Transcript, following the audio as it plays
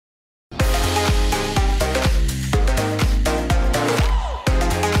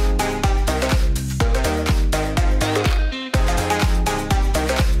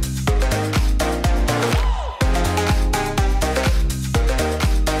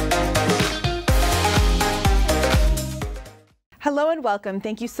Hello and welcome.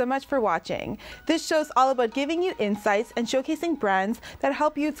 Thank you so much for watching. This show is all about giving you insights and showcasing brands that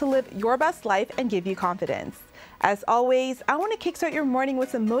help you to live your best life and give you confidence. As always, I want to kickstart your morning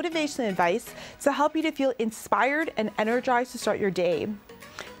with some motivational advice to help you to feel inspired and energized to start your day.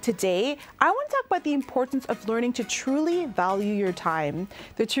 Today, I want to talk about the importance of learning to truly value your time.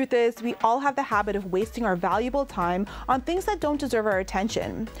 The truth is, we all have the habit of wasting our valuable time on things that don't deserve our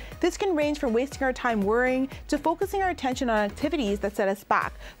attention. This can range from wasting our time worrying to focusing our attention on activities that set us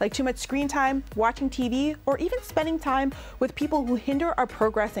back, like too much screen time, watching TV, or even spending time with people who hinder our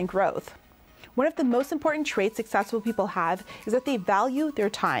progress and growth. One of the most important traits successful people have is that they value their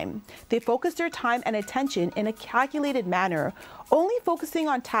time. They focus their time and attention in a calculated manner, only focusing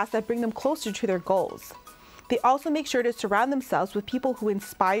on tasks that bring them closer to their goals. They also make sure to surround themselves with people who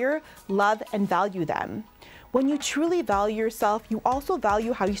inspire, love, and value them. When you truly value yourself, you also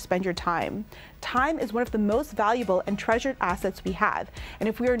value how you spend your time. Time is one of the most valuable and treasured assets we have, and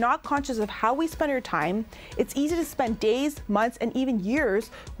if we are not conscious of how we spend our time, it's easy to spend days, months, and even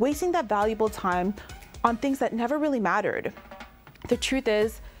years wasting that valuable time on things that never really mattered. The truth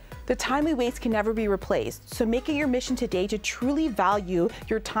is, the time we waste can never be replaced, so make it your mission today to truly value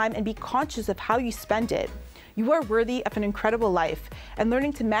your time and be conscious of how you spend it. You are worthy of an incredible life, and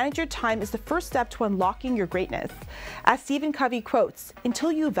learning to manage your time is the first step to unlocking your greatness. As Stephen Covey quotes, "Until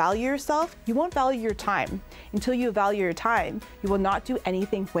you value yourself, you won't value your time. Until you value your time, you will not do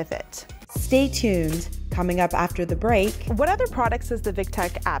anything with it." Stay tuned. Coming up after the break, what other products does the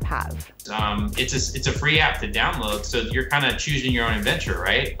Vigtec app have? It's a free app to download, so you're kind of choosing your own adventure,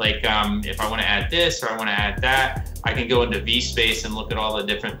 right? Like if I want to add this or I want to add that, I can go into VSpace and look at all the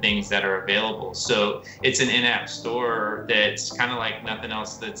different things that are available. So it's an in-app store that's kind of like nothing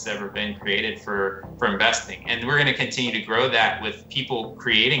else that's ever been created for investing. And we're going to continue to grow that with people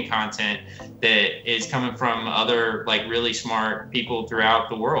creating content that is coming from other like really smart people throughout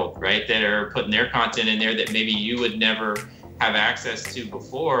the world, right? That are putting their content in there that maybe you would never have access to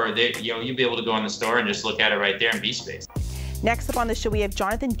before. That you'll be able to go in the store and just look at it right there in VSpace. Next up on the show, we have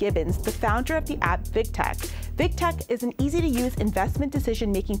Jonathan Gibbons, the founder of the app Vigtec. Vigtec is an easy-to-use investment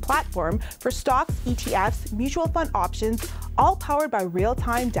decision-making platform for stocks, ETFs, mutual fund options, all powered by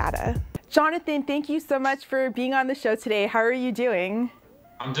real-time data. Jonathan, thank you so much for being on the show today. How are you doing?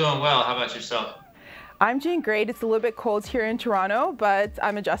 I'm doing well. How about yourself? I'm doing great. It's a little bit cold here in Toronto, but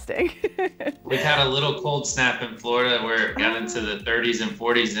I'm adjusting. We've had a little cold snap in Florida where it got into the 30s and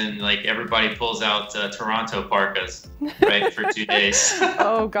 40s, and like everybody pulls out Toronto parkas, right, for 2 days.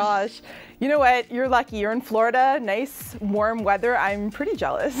 Oh gosh. You know what? You're lucky. You're in Florida. Nice, warm weather. I'm pretty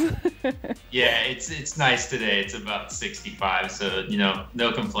jealous. Yeah, it's nice today. It's about 65, so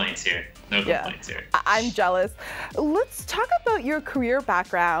no complaints here. No complaints here. I'm jealous. Let's talk about your career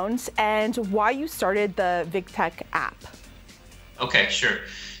background and why you started the Vigtec app. Okay, sure.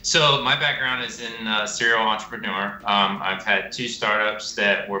 So my background is in serial entrepreneur. I've had 2 startups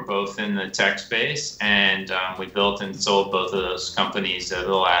that were both in the tech space, and we built and sold both of those companies over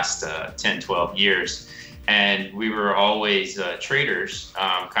the last 10, 12 years. And we were always traders,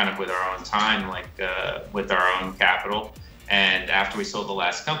 kind of with our own time, like with our own capital. And after we sold the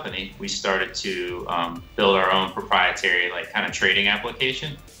last company, we started to build our own proprietary, like kind of trading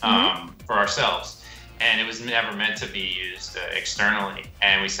application for ourselves. And it was never meant to be used externally.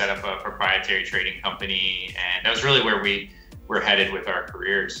 And we set up a proprietary trading company, and that was really where we were headed with our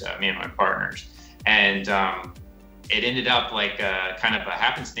careers, me and my partners. And it ended up like kind of a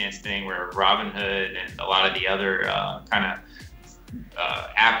happenstance thing where Robinhood and a lot of the other kind of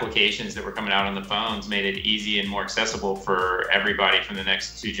applications that were coming out on the phones made it easy and more accessible for everybody from the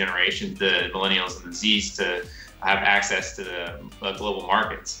next 2 generations, the millennials and the Zs, to have access to the global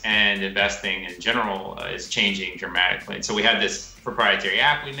markets. And investing in general is changing dramatically. And so we had this proprietary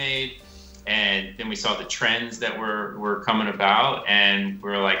app we made, and then we saw the trends that were coming about, and we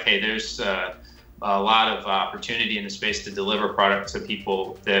were like, hey, there's a lot of opportunity in the space to deliver product to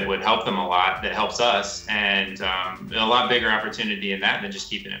people that would help them a lot, that helps us, and a lot bigger opportunity in that than just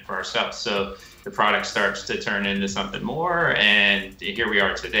keeping it for ourselves. So the product starts to turn into something more, and here we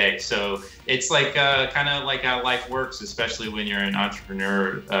are today. So it's like kind of like how life works, especially when you're an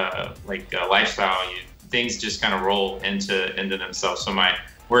entrepreneur, lifestyle. Things just kind of roll into themselves. So my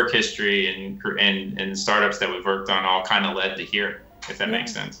work history and startups that we've worked on all kind of led to here, if that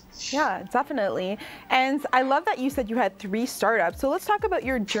makes sense. Yeah, definitely. And I love that you said you had 3 startups. So let's talk about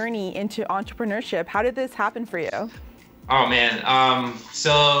your journey into entrepreneurship. How did this happen for you? Oh man,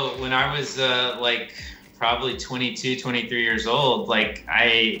 so when I was probably 22, 23 years old, like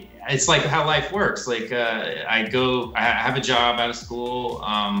it's like how life works. Like I have a job out of school.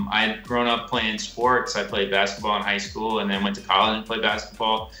 I'd grown up playing sports. I played basketball in high school and then went to college and played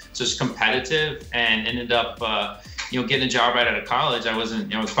basketball. So it's competitive, and ended up, getting a job right out of college. I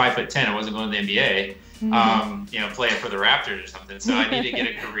wasn't, I was 5'10". I wasn't going to the NBA. Playing for the Raptors or something. So I needed to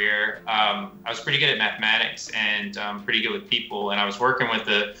get a career. I was pretty good at mathematics and pretty good with people. And I was working with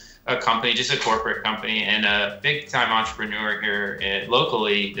a company, just a corporate company, and a big time entrepreneur here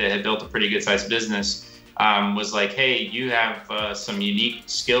locally that had built a pretty good sized business was like, hey, you have some unique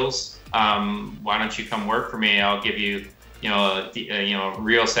skills. Why don't you come work for me? I'll give you, a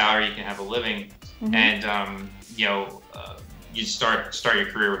real salary. You can have a living. And, you start your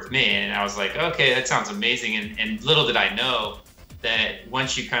career with me. And I was like, okay, that sounds amazing. And little did I know that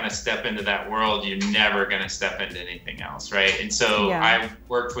once you kind of step into that world, you're never going to step into anything else, right? And so I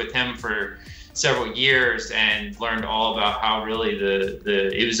worked with him for several years and learned all about how really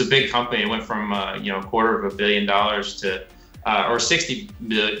it was a big company. It went from $250 million to or 60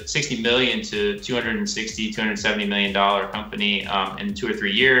 million to $270 million company in 2 or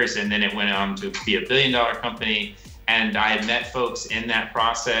 3 years, and then it went on to be $1 billion company. And I had met folks in that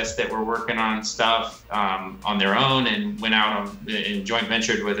process that were working on stuff on their own, and went out and joint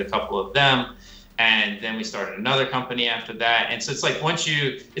ventured with a couple of them. And then we started another company after that. And so it's like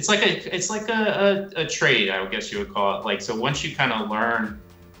it's like a trade, I guess you would call it. Like, so once you kind of learn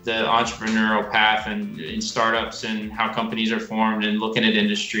the entrepreneurial path and startups and how companies are formed and looking at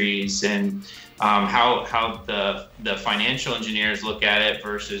industries and how the financial engineers look at it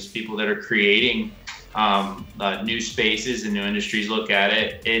versus people that are creating new spaces and new industries look at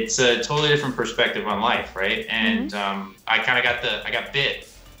it, it's a totally different perspective on life, right? And I kind of got bit,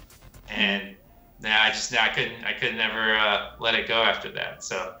 and I couldn't never let it go after that.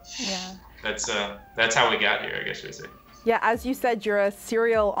 So that's how we got here, I guess you would say. Yeah, as you said, you're a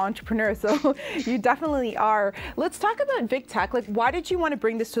serial entrepreneur, so you definitely are. Let's talk about Vigtec. Like, why did you want to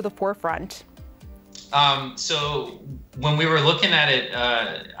bring this to the forefront? So when we were looking at it,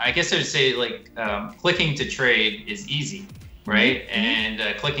 I guess I would say clicking to trade is easy, right? And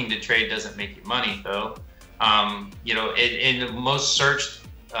clicking to trade doesn't make you money, though. In the most searched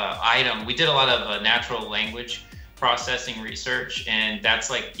item, we did a lot of natural language processing research, and that's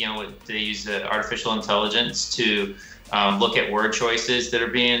they use artificial intelligence to look at word choices that are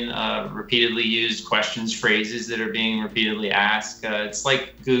being repeatedly used, questions, phrases that are being repeatedly asked. It's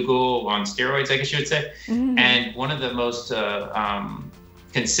like Google on steroids, I guess you would say. And one of the most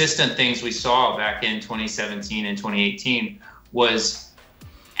consistent things we saw back in 2017 and 2018 was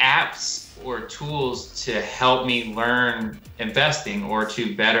apps or tools to help me learn investing or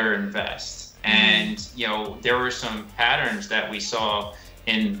to better invest. And, there were some patterns that we saw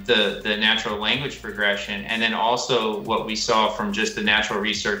in the natural language progression, and then also what we saw from just the natural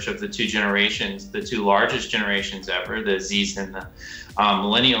research of the two generations, the two largest generations ever, the Zs and the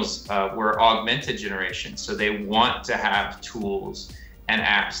millennials, were augmented generations. So they want to have tools and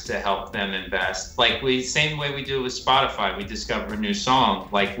apps to help them invest. Same way we do with Spotify, we discover a new song.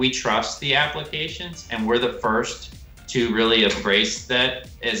 Like, we trust the applications, and we're the first to really embrace that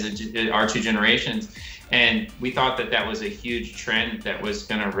as our two generations. And we thought that was a huge trend that was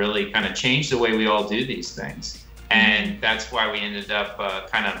going to really kind of change the way we all do these things. And that's why we ended up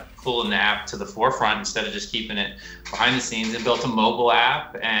kind of pulling the app to the forefront instead of just keeping it behind the scenes, and built a mobile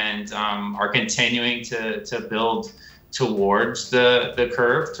app, and are continuing to build towards the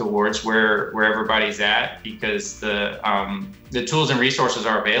curve, towards where everybody's at, because the tools and resources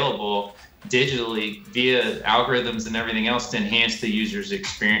are available digitally via algorithms and everything else to enhance the user's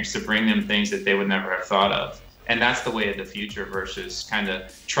experience, to bring them things that they would never have thought of. And that's the way of the future versus kind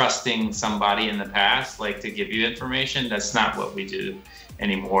of trusting somebody in the past, to give you information. That's not what we do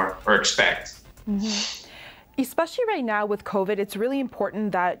anymore or expect. Especially right now with COVID, it's really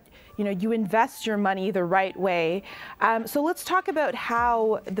important that you invest your money the right way. So let's talk about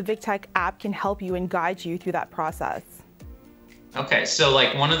how the Vigtec app can help you and guide you through that process. Okay, so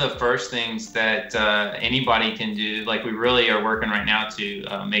one of the first things that anybody can do, we really are working right now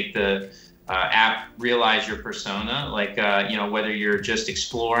to make the app realize your persona, whether you're just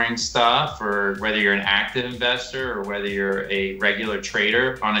exploring stuff, or whether you're an active investor, or whether you're a regular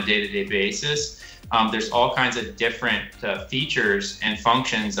trader on a day-to-day basis. There's all kinds of different features and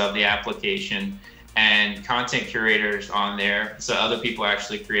functions of the application, and content curators on there. So other people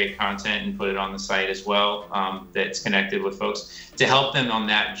actually create content and put it on the site as well, that's connected with folks to help them on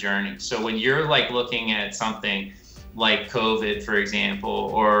that journey. So when you're looking at something, like COVID, for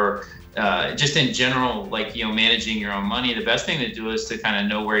example, or just in general, like, managing your own money, the best thing to do is to kind of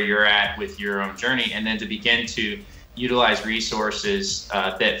know where you're at with your own journey, and then to begin to utilize resources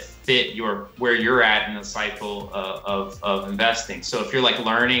that fit where you're at in the cycle of investing. So if you're like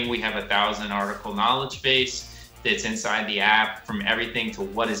learning, we have 1,000 article knowledge base that's inside the app, from everything to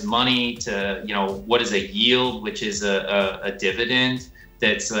what is money to what is a yield, which is a dividend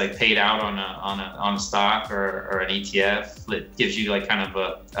that's like paid out on a stock or an ETF that gives you like kind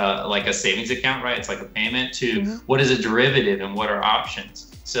of like a savings account, right? It's like a payment to what is a derivative and what are options.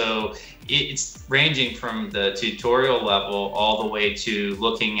 So it's ranging from the tutorial level all the way to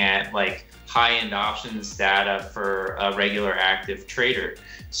looking at like high-end options data for a regular active trader.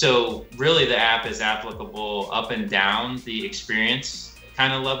 So really the app is applicable up and down the experience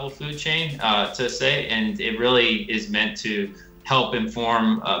kind of level food chain, to say, and it really is meant to help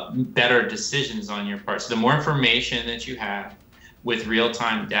inform better decisions on your part. So the more information that you have with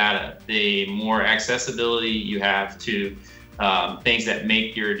real-time data, the more accessibility you have to things that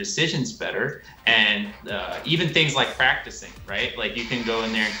make your decisions better, and even things like practicing, right? Like you can go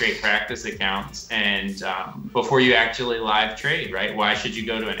in there and create practice accounts, and before you actually live trade, right? Why should you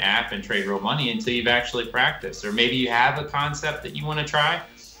go to an app and trade real money until you've actually practiced? Or maybe you have a concept that you want to try.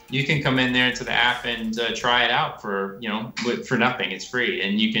 You can come in there to the app and try it out for nothing. It's free,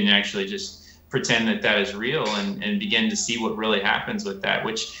 and you can actually just pretend that is real and begin to see what really happens with that,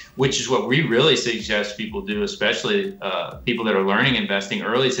 which is what we really suggest people do, especially people that are learning investing,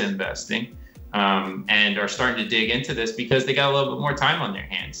 early to investing, and are starting to dig into this because they got a little bit more time on their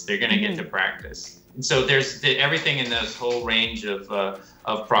hands. They're going to get to practice. And so there's everything in this whole range of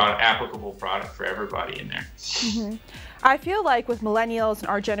product, applicable product for everybody in there. I feel like with millennials and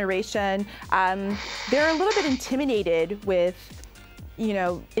our generation, they're a little bit intimidated with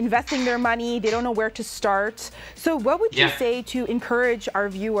investing their money. They don't know where to start. So what would you say to encourage our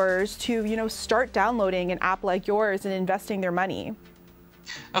viewers to, start downloading an app like yours and investing their money?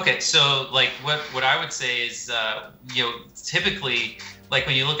 Okay, so like what I would say is, typically, like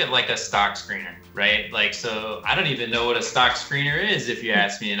when you look at like a stock screener, right? Like, so I don't even know what a stock screener is, if you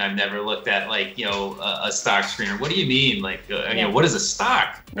ask me, and I've never looked at like, a stock screener. What do you mean? Like, what is a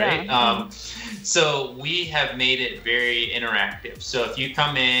stock, right? So we have made it very interactive. So if you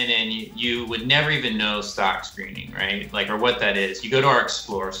come in and you would never even know stock screening, right? Like, or what that is, you go to our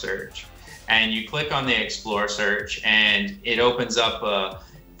Explore search and you click on the Explore search, and it opens up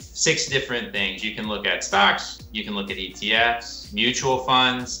 6 different things. You can look at stocks, you can look at ETFs, mutual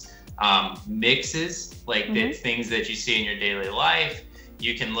funds, mixes, like the things that you see in your daily life.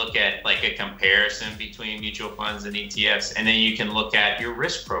 You can look at like a comparison between mutual funds and ETFs, and then you can look at your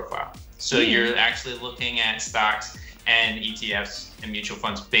risk profile. So you're actually looking at stocks and ETFs and mutual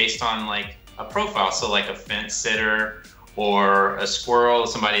funds based on like a profile. So like a fence sitter, or a squirrel,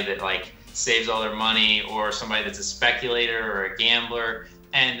 somebody that like saves all their money, or somebody that's a speculator or a gambler.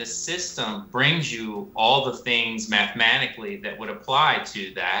 And the system brings you all the things mathematically that would apply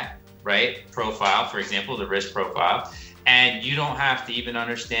to that, right? Profile, for example, the risk profile. And you don't have to even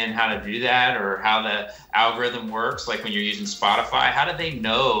understand how to do that, or how the algorithm works. Like when you're using Spotify, how do they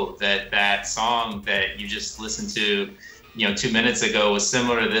know that that song that you just listened to, 2 minutes ago was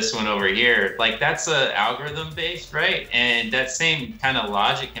similar to this one over here? Like, that's algorithm based, right? And that same kind of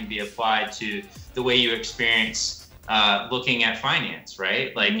logic can be applied to the way you experience looking at finance,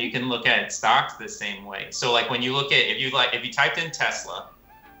 right? Like you can look at stocks the same way. So like when you look at, if you typed in Tesla,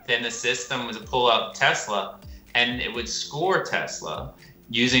 then the system would pull up Tesla, and it would score Tesla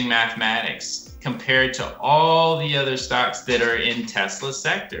using mathematics compared to all the other stocks that are in Tesla's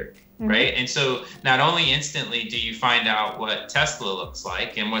sector, right? And so not only instantly do you find out what Tesla looks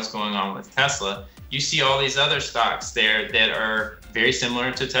like and what's going on with Tesla, you see all these other stocks there that are very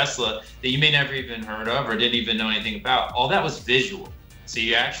similar to Tesla that you may never even heard of or didn't even know anything about. All that was visual. So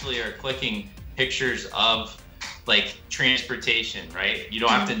you actually are clicking pictures of like transportation, right? You don't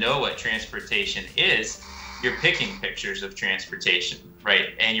have to know what transportation is. You're picking pictures of transportation,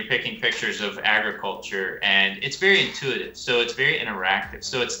 right? And you're picking pictures of agriculture, and it's very intuitive. So it's very interactive.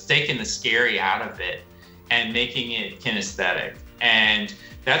 So it's taking the scary out of it and making it kinesthetic. And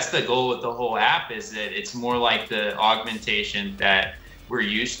that's the goal with the whole app, is that it's more like the augmentation that we're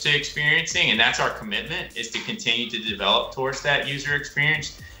used to experiencing. And that's our commitment, is to continue to develop towards that user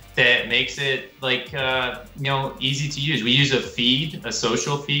experience that makes it like easy to use. We use a feed, a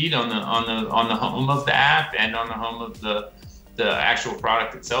social feed on the home of the app and on the home of the actual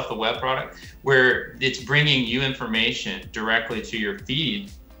product itself, the web product, where it's bringing you information directly to your feed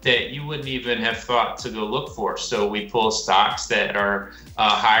that you wouldn't even have thought to go look for. So we pull stocks that are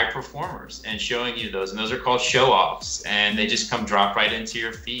high performers and showing you those, and those are called show-offs, and they just come drop right into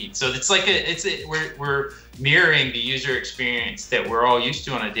your feed. So it's like we're mirroring the user experience that we're all used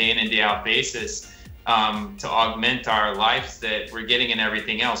to on a day in and day out basis to augment our lives that we're getting in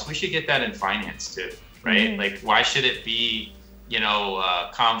everything else. We should get that in finance too, right? Like, why should it be,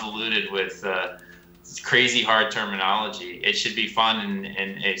 convoluted with crazy hard terminology? It should be fun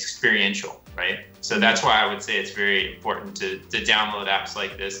and experiential, right? So that's why I would say it's very important to download apps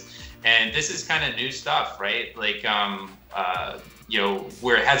like this. And this is kind of new stuff, right? Like,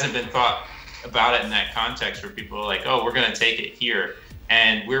 where it hasn't been thought about it in that context, where people are like, oh, we're going to take it here.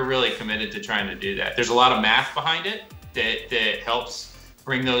 And we're really committed to trying to do that. There's a lot of math behind it that helps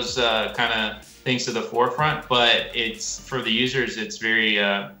bring those kind of things to the forefront, but it's for the users, it's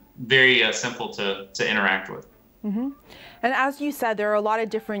very simple to interact with. And as you said, there are a lot of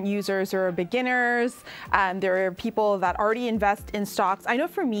different users. There are beginners, there are people that already invest in stocks. I know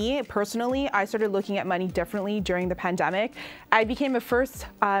for me personally, I started looking at money differently during the pandemic. I became a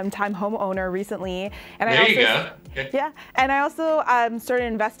first-time homeowner recently. And there you go. Okay. Yeah, and I also started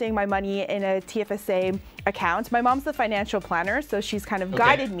investing my money in a TFSA account. My mom's the financial planner, so she's kind of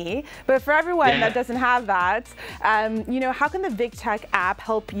guided me. But for everyone that doesn't have that, how can the Vigtec app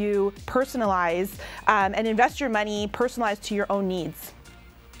help you personalize and invest your money personalized to your own needs?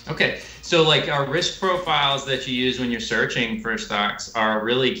 Okay, so like our risk profiles that you use when you're searching for stocks are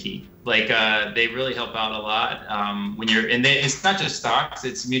really key. Like they really help out a lot when you're, and it's not just stocks,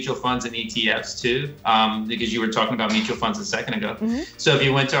 it's mutual funds and ETFs too, because you were talking about mutual funds a second ago. So if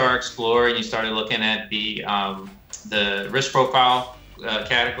you went to our Explorer and you started looking at the risk profile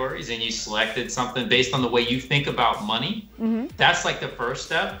categories and you selected something based on the way you think about money, that's like the first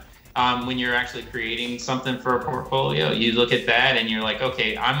step. When you're actually creating something for a portfolio, you look at that and you're like,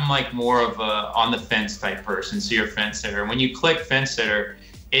 okay, I'm like more of a on the fence type person. So you're a fence sitter. When you click fence sitter,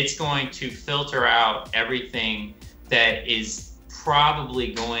 it's going to filter out everything that is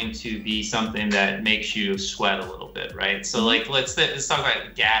probably going to be something that makes you sweat a little bit, right? So like, let's talk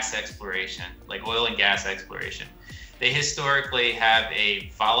about gas exploration, like oil and gas exploration. They historically have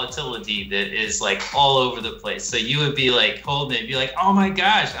a volatility that is like all over the place. So you would be like holding it, be like, oh my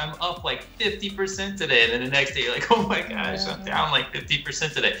gosh, I'm up like 50% today. And then the next day you're like, oh my gosh, I'm down like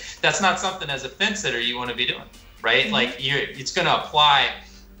 50% today. That's not something as a fence sitter you want to be doing, right? Like it's going to apply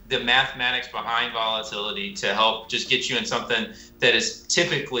the mathematics behind volatility to help just get you in something that is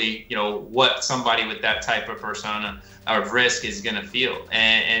typically, what somebody with that type of persona of risk is going to feel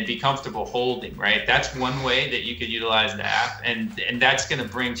and be comfortable holding, right? That's one way that you could utilize the app, and that's going to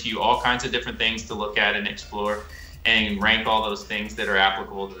bring to you all kinds of different things to look at and explore and rank all those things that are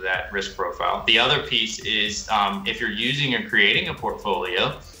applicable to that risk profile. The other piece is if you're using or creating a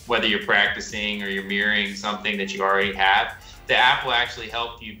portfolio, whether you're practicing or you're mirroring something that you already have, the app will actually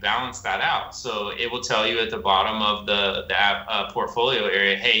help you balance that out. So it will tell you at the bottom of the app portfolio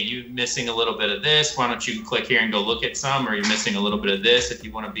area, hey, you're missing a little bit of this. Why don't you click here and go look at some, or you're missing a little bit of this if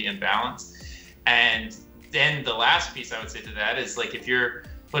you want to be in balance. And then the last piece I would say to that is, like, if you're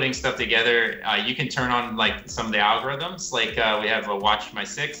putting stuff together, you can turn on like some of the algorithms. Like we have a Watch My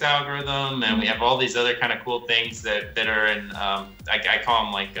Six algorithm, and we have all these other kind of cool things that are in, I call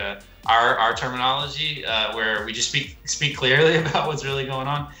them like our terminology, where we just speak clearly about what's really going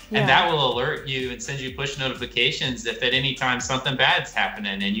on. And that will alert you and send you push notifications if at any time something bad's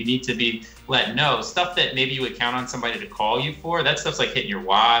happening and you need to be let know. Stuff that maybe you would count on somebody to call you for, that stuff's like hitting your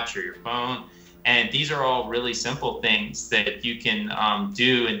watch or your phone. And these are all really simple things that you can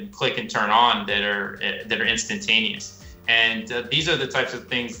do and click and turn on that are instantaneous. And these are the types of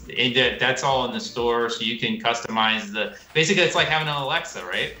things that's all in the store, so you can customize basically it's like having an Alexa,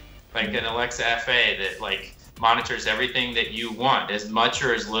 right? Like an Alexa FA that like monitors everything that you want, as much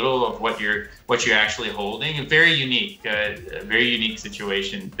or as little of what you're actually holding. A very unique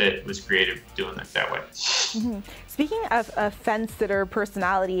situation that was created doing it that way. Speaking of a fence sitter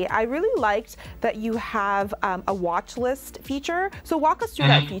personality, I really liked that you have a watch list feature. So walk us through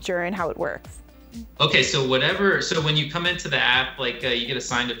that feature and how it works. Okay, so when you come into the app, like you get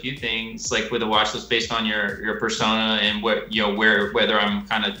assigned a few things, like with a watch list based on your persona and whether I'm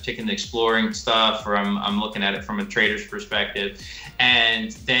kind of picking the exploring stuff or I'm looking at it from a trader's perspective.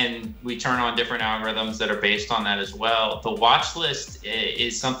 And then we turn on different algorithms that are based on that as well. The watch list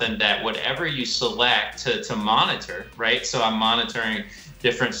is something that whatever you select to monitor, right? So I'm monitoring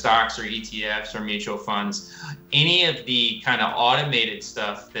different stocks or ETFs or mutual funds. Any of the kind of automated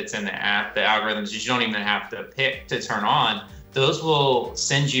stuff that's in the app, the algorithms that you don't even have to pick to turn on, those will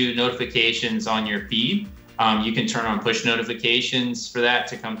send you notifications on your feed You can turn on push notifications for that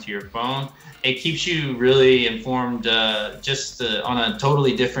to come to your phone. It keeps you really informed just on a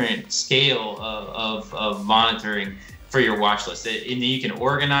totally different scale of monitoring for your watch list. And you can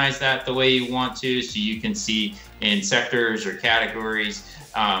organize that the way you want to, so you can see in sectors or categories.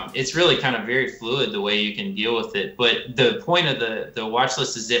 It's really kind of very fluid the way you can deal with it. But the point of the watch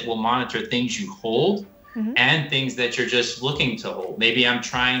list is it will monitor things you hold and things that you're just looking to hold. Maybe I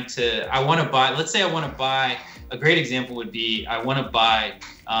want to buy, let's say I want to buy, a great example would be, I want to buy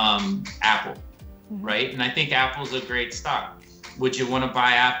Apple, right? And I think Apple's a great stock. Would you want to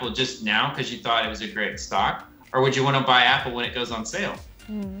buy Apple just now because you thought it was a great stock? Or would you want to buy Apple when it goes on sale?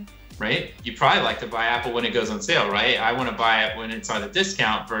 Right? You probably like to buy Apple when it goes on sale, right? I want to buy it when it's on a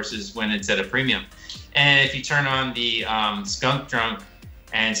discount versus when it's at a premium. And if you turn on the skunk drunk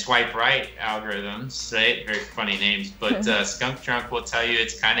and swipe right algorithms, right? Very funny names, but skunk drunk will tell you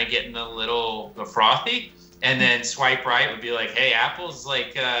it's kind of getting a little frothy. And then swipe right would be like, hey, Apple's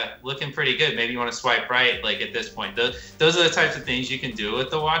like looking pretty good. Maybe you want to swipe right like at this point. Those are the types of things you can do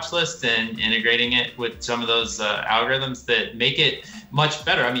with the watch list, and integrating it with some of those algorithms that make it much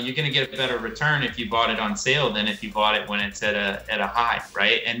better. I mean, you're going to get a better return if you bought it on sale than if you bought it when it's at a high,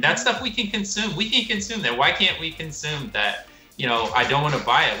 right? And that stuff we can consume. We can consume that. Why can't we consume that? You know, I don't want to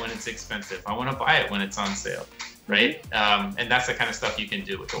buy it when it's expensive. I want to buy it when it's on sale. Right? And that's the kind of stuff you can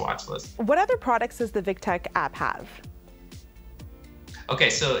do with the watch list. What other products does the Vigtec app have? Okay,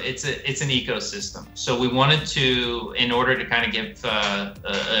 so it's an ecosystem. So we wanted to, in order to kind of give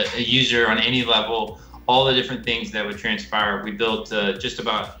a user on any level all the different things that would transpire, we built just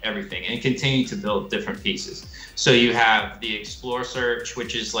about everything and continue to build different pieces. So you have the Explore search,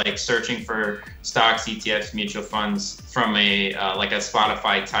 which is like searching for stocks, ETFs, mutual funds from like a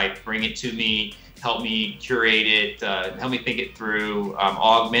Spotify type, bring it to me, help me curate it, help me think it through,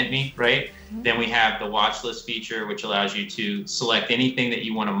 augment me, right? Then we have the watch list feature, which allows you to select anything that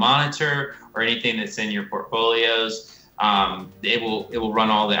you want to monitor or anything that's in your portfolios. It will run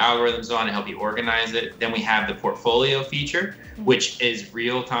all the algorithms on and help you organize it. Then we have the portfolio feature, which is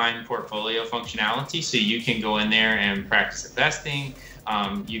real-time portfolio functionality. So you can go in there and practice investing.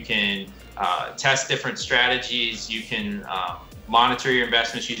 You can test different strategies. You can monitor your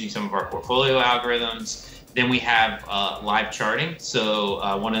investments using some of our portfolio algorithms. Then we have live charting.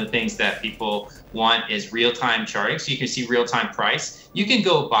 So one of the things that people want is real-time charting. So you can see real-time price. You can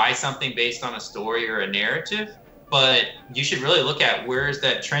go buy something based on a story or a narrative, but you should really look at where is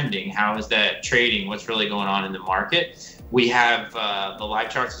that trending? How is that trading? What's really going on in the market? We have the live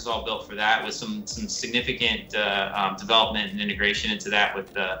charts is all built for that, with some significant development and integration into that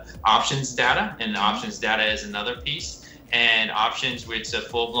with the options data. And the options data is another piece. And options, which is a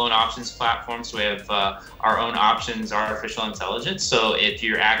full-blown options platform. So we have our own options artificial intelligence. So if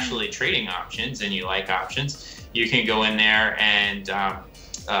you're actually trading options and you like options, you can go in there and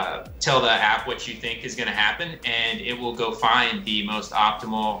tell the app what you think is going to happen, and it will go find the most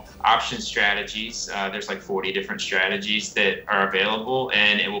optimal option strategies. There's like 40 different strategies that are available,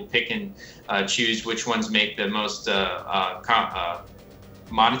 and it will pick and choose which ones make the most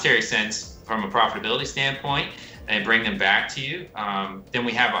monetary sense from a profitability standpoint, and bring them back to you. Then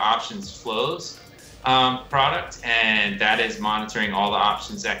we have options flows product, and that is monitoring all the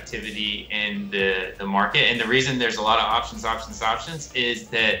options activity in the market. And the reason there's a lot of options is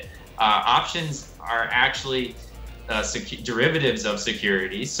that options are actually derivatives of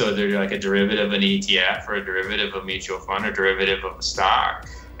securities. So they're like a derivative of an ETF or a derivative of a mutual fund or derivative of a stock.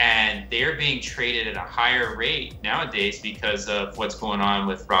 And they're being traded at a higher rate nowadays because of what's going on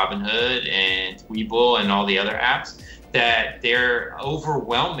with Robinhood and Webull and all the other apps, that they're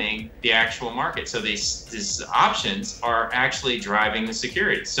overwhelming the actual market. So these options are actually driving the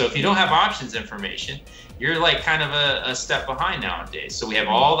securities. So if you don't have options information, you're like kind of a step behind nowadays. So we have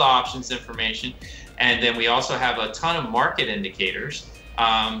all the options information. And then we also have a ton of market indicators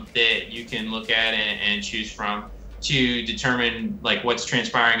that you can look at and choose from to determine like what's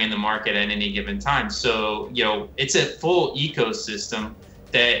transpiring in the market at any given time. So, you know, it's a full ecosystem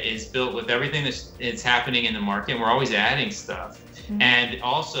that is built with everything that's happening in the market. And we're always adding stuff. Mm-hmm. And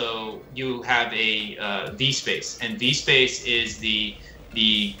also you have a vSpace, and vSpace is the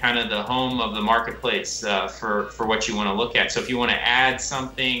kind of the home of the marketplace for what you want to look at. So if you want to add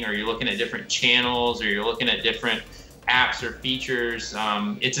something, or you're looking at different channels, or you're looking at different apps or features,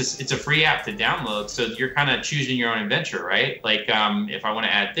 it's a free app to download. So you're kind of choosing your own adventure, right? Like if I want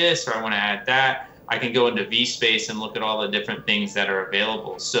to add this or I want to add that, I can go into vSpace and look at all the different things that are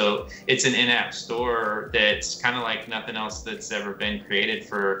available. So it's an in-app store that's kind of like nothing else that's ever been created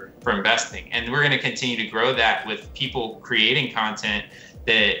for investing. And we're going to continue to grow that with people creating content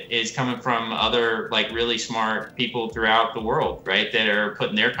that is coming from other like really smart people throughout the world, right? That are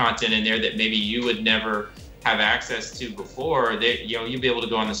putting their content in there that maybe you would never have access to before. That, you know, you'll be able to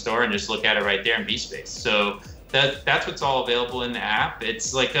go on the store and just look at it right there in BSpace. So that's what's all available in the app.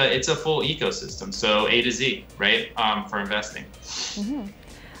 It's like it's a full ecosystem, so A to Z, right? For investing. Mm-hmm.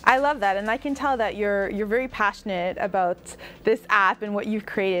 I love that, and I can tell that you're very passionate about this app and what you've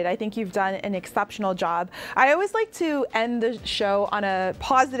created. I think you've done an exceptional job. I always like to end the show on a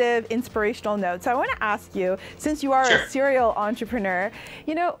positive, inspirational note. So I want to ask you, since you are Sure. a serial entrepreneur,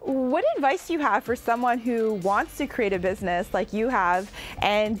 you know, what advice do you have for someone who wants to create a business like you have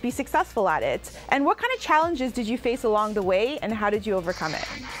and be successful at it? And what kind of challenges did you face along the way, and how did you overcome it?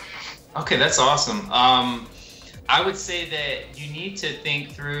 Okay, that's awesome. I would say that you need to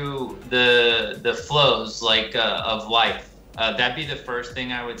think through the flows like of life. That'd be the first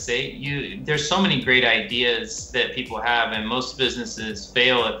thing I would say. There's so many great ideas that people have, and most businesses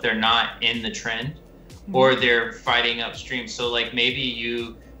fail if they're not in the trend or they're fighting upstream. So like maybe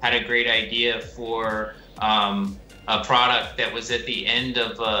you had a great idea for a product that was at the end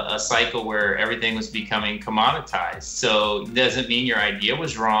of a cycle where everything was becoming commoditized. So it doesn't mean your idea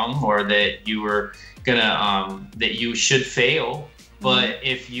was wrong or that you were that you should fail, but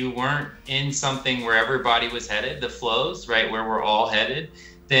if you weren't in something where everybody was headed, the flows, right, where we're all headed,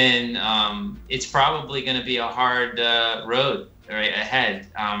 then it's probably going to be a hard road right ahead.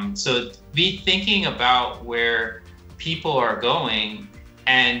 So be thinking about where people are going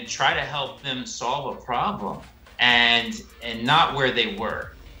and try to help them solve a problem and not where they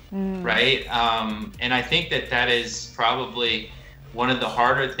were, right? And I think that is probably one of the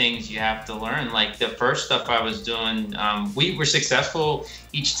harder things you have to learn. Like the first stuff I was doing, we were successful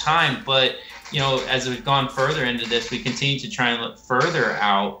each time, but you know, as we've gone further into this, we continue to try and look further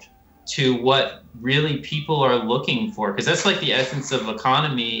out to what really people are looking for. Because that's like the essence of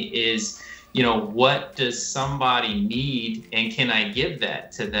economy is, you know, what does somebody need and can I give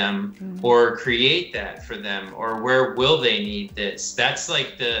that to them or create that for them, or where will they need this? That's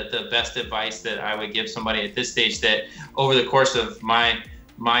like the best advice that I would give somebody at this stage, that over the course of my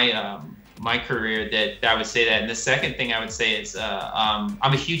career that I would say that. And the second thing I would say is I'm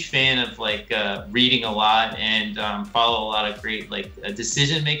a huge fan of like reading a lot and follow a lot of great like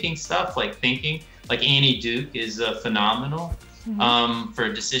decision making stuff, like thinking. Like Annie Duke is phenomenal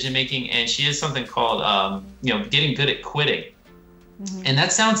for decision making, and she has something called you know, getting good at quitting. And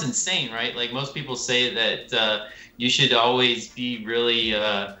that sounds insane, right? Like most people say that you should always be really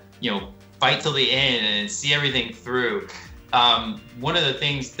you know, fight till the end and see everything through. One of the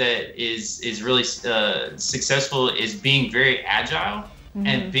things that is really successful is being very agile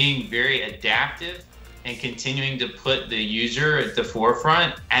and being very adaptive and continuing to put the user at the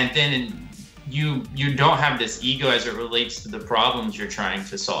forefront. And then you don't have this ego as it relates to the problems you're trying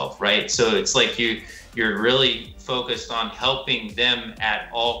to solve, right? So it's like you're really focused on helping them at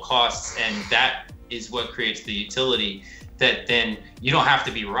all costs, and that is what creates the utility, that then you don't have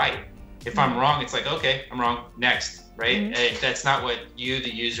to be right. If I'm wrong, it's like, okay, I'm wrong, next, right? That's not what you,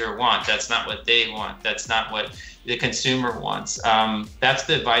 the user, want. That's not what they want. That's not what the consumer wants. That's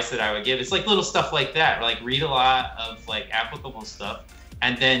the advice that I would give. It's like little stuff like that, like read a lot of like applicable stuff,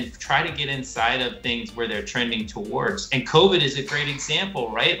 and then try to get inside of things where they're trending towards. And COVID is a great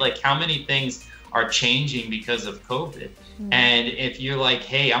example, right? Like how many things are changing because of COVID. And if you're like,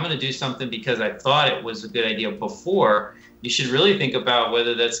 hey, I'm gonna do something because I thought it was a good idea before, you should really think about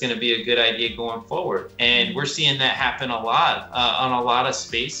whether that's gonna be a good idea going forward. And we're seeing that happen a lot on a lot of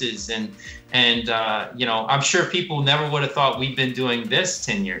spaces. And you know, I'm sure people never would have thought we've been doing this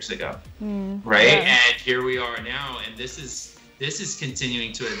 10 years ago, right? Yeah. And here we are now, and this is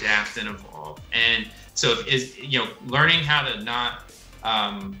continuing to adapt and evolve. And so you know, learning how to not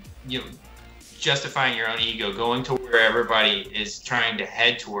you know, justifying your own ego, going to where everybody is trying to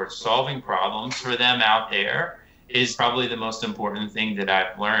head towards, solving problems for them out there, is probably the most important thing that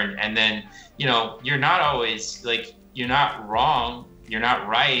I've learned. And then, you know, you're not always like, you're not wrong, you're not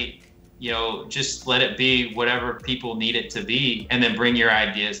right, you know, just let it be whatever people need it to be, and then bring your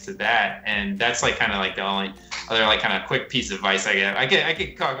ideas to that. And that's like kind of like the only other like kind of quick piece of advice I get. I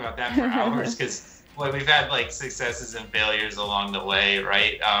could talk about that for hours, because well, we've had like successes and failures along the way,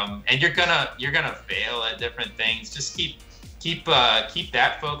 right? And you're gonna fail at different things. Just keep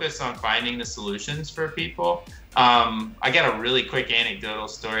that focus on finding the solutions for people. I got a really quick anecdotal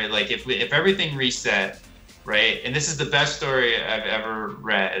story. Like if everything reset, right? And this is the best story I've ever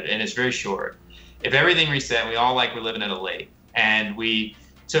read, and it's very short. If everything reset, we all like were living at a lake, and we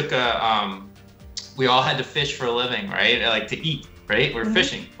took we all had to fish for a living, right? Like to eat. Right? We're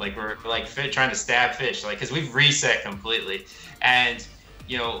fishing, like we're like trying to stab fish, like, because we've reset completely. And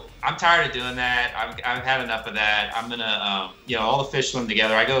I'm tired of doing that. I've had enough of that. I'm gonna, all the fish swim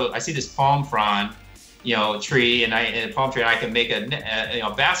together. I see this palm frond, tree, and a palm tree, and I can make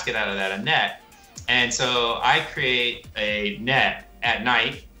a basket out of that, a net. And so I create a net at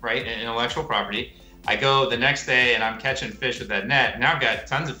night, right, in intellectual property. I go the next day and I'm catching fish with that net. Now I've got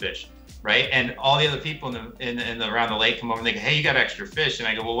tons of fish, right? And all the other people around the lake come over and they go, hey, you got extra fish. And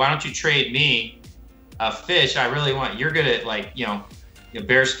I go, well, why don't you trade me a fish I really want? You're good at a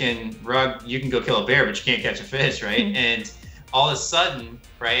bearskin rug. You can go kill a bear, but you can't catch a fish, right? Mm-hmm. And all of a sudden,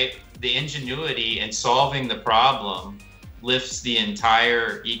 right, the ingenuity in solving the problem lifts the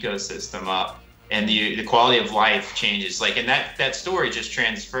entire ecosystem up. And the quality of life changes. And that story just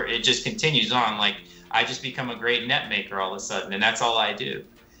it just continues on. I just become a great net maker all of a sudden, and that's all I do.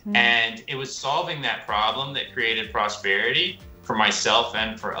 Mm-hmm. And it was solving that problem that created prosperity for myself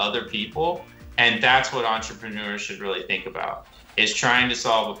and for other people. And that's what entrepreneurs should really think about, is trying to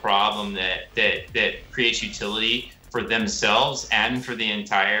solve a problem that creates utility for themselves and for the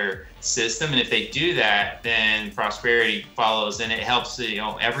entire system. And if they do that, then prosperity follows, and it helps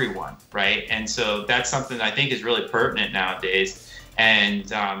everyone, right? And so that's something I think is really pertinent nowadays, and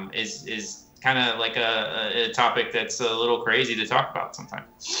is kind of like a topic that's a little crazy to talk about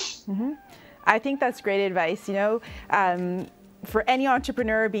sometimes. Mm-hmm. I think that's great advice. For any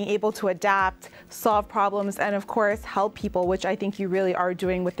entrepreneur, being able to adapt, solve problems, and of course help people, which I think you really are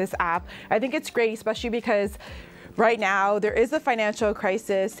doing with this app. I think it's great, especially because right now there is a financial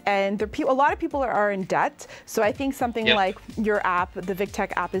crisis, and a lot of people are in debt. So I think something like your app, the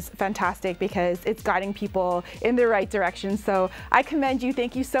Vigtec app, is fantastic because it's guiding people in the right direction. So I commend you.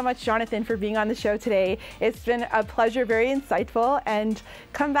 Thank you so much, Jonathan, for being on the show today. It's been a pleasure, very insightful, and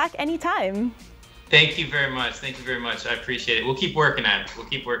come back anytime. Thank you very much. Thank you very much. I appreciate it. We'll keep working at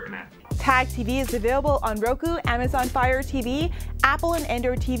it. Tag TV is available on Roku, Amazon Fire TV, Apple and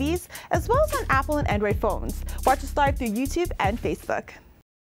Android TVs, as well as on Apple and Android phones. Watch us live through YouTube and Facebook.